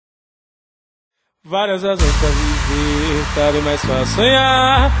Várias razões pra viver, tá bem mais fácil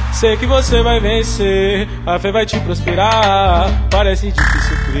sonhar. Sei que você vai vencer, a fé vai te prosperar. Parece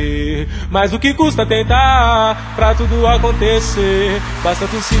difícil crer, mas o que custa tentar? Pra tudo acontecer, basta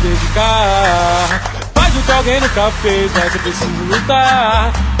tu se dedicar. Faz o que alguém nunca fez, mas eu preciso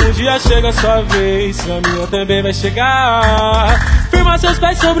lutar. Um dia chega a sua vez, a minha também vai chegar. Firma seus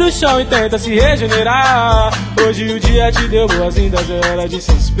pés sobre o chão e tenta se regenerar. Hoje o dia te deu boas-vindas, é hora de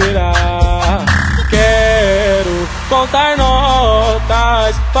se esperar. Quero contar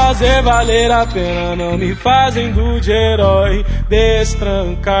notas, fazer valer a pena, não me fazendo de herói.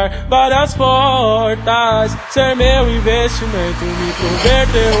 Destrancar várias portas, ser meu investimento, me prover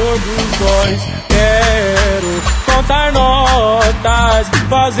terror dos boys. Quero contar notas,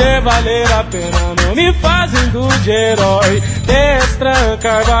 fazer valer a pena, não me fazendo de herói.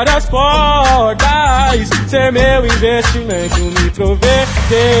 Destrancar várias portas, ser meu investimento, me prover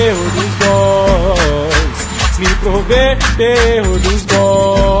terror dos boys. Me prover terror dos boys.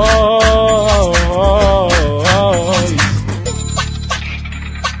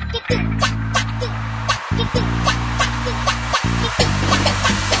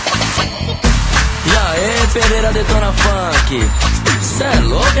 E aí, PereraDJ funk, cê é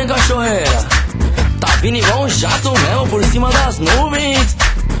louco, hein, cachorreira? Tá vindo igual um jato mesmo por cima das nuvens.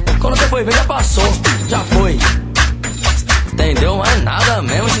 Quando você foi ver, já passou, já foi. Entendeu? Mais nada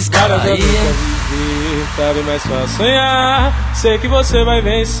mesmo esses caras aí, hein? Tá bem mais fácil sonhar. Sei que você vai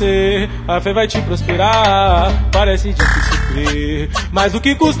vencer, a fé vai te prosperar. Parece difícil crer, mas o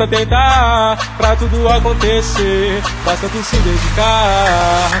que custa tentar? Pra tudo acontecer, basta tu se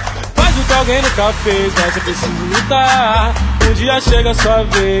dedicar. Faz o que alguém nunca fez, mas eu preciso lutar. Um dia chega a sua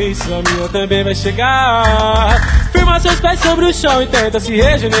vez, a minha também vai chegar. Firma seus pés sobre o chão e tenta se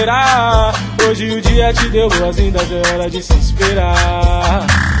regenerar. Hoje o dia te deu boas-vindas, é hora de se esperar.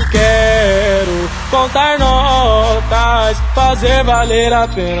 Quero contar notas, fazer valer a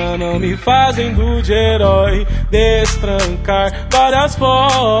pena, não me fazendo de herói. Destrancar várias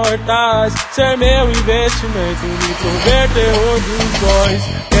portas, ser meu investimento, me prover terror dos boys.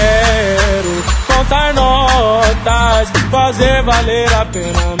 Quero contar notas, fazer valer a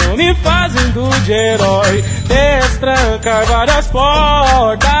pena, não me fazendo de herói. Destrancar várias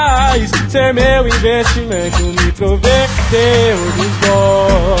portas, ser meu investimento, me prover terror dos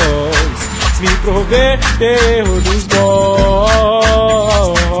boys. Me prover terror dos boys.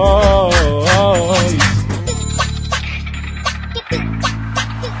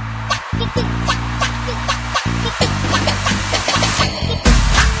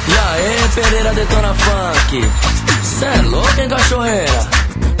 E aí, PereraDJ funk, cê é louco, hein, cachorreira?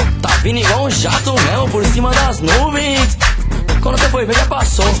 Tá vindo igual um jato mesmo por cima das nuvens. Quando você foi ver, já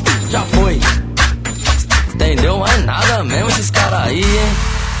passou, já foi. Entendeu? Mais nada mesmo esses caras aí, hein?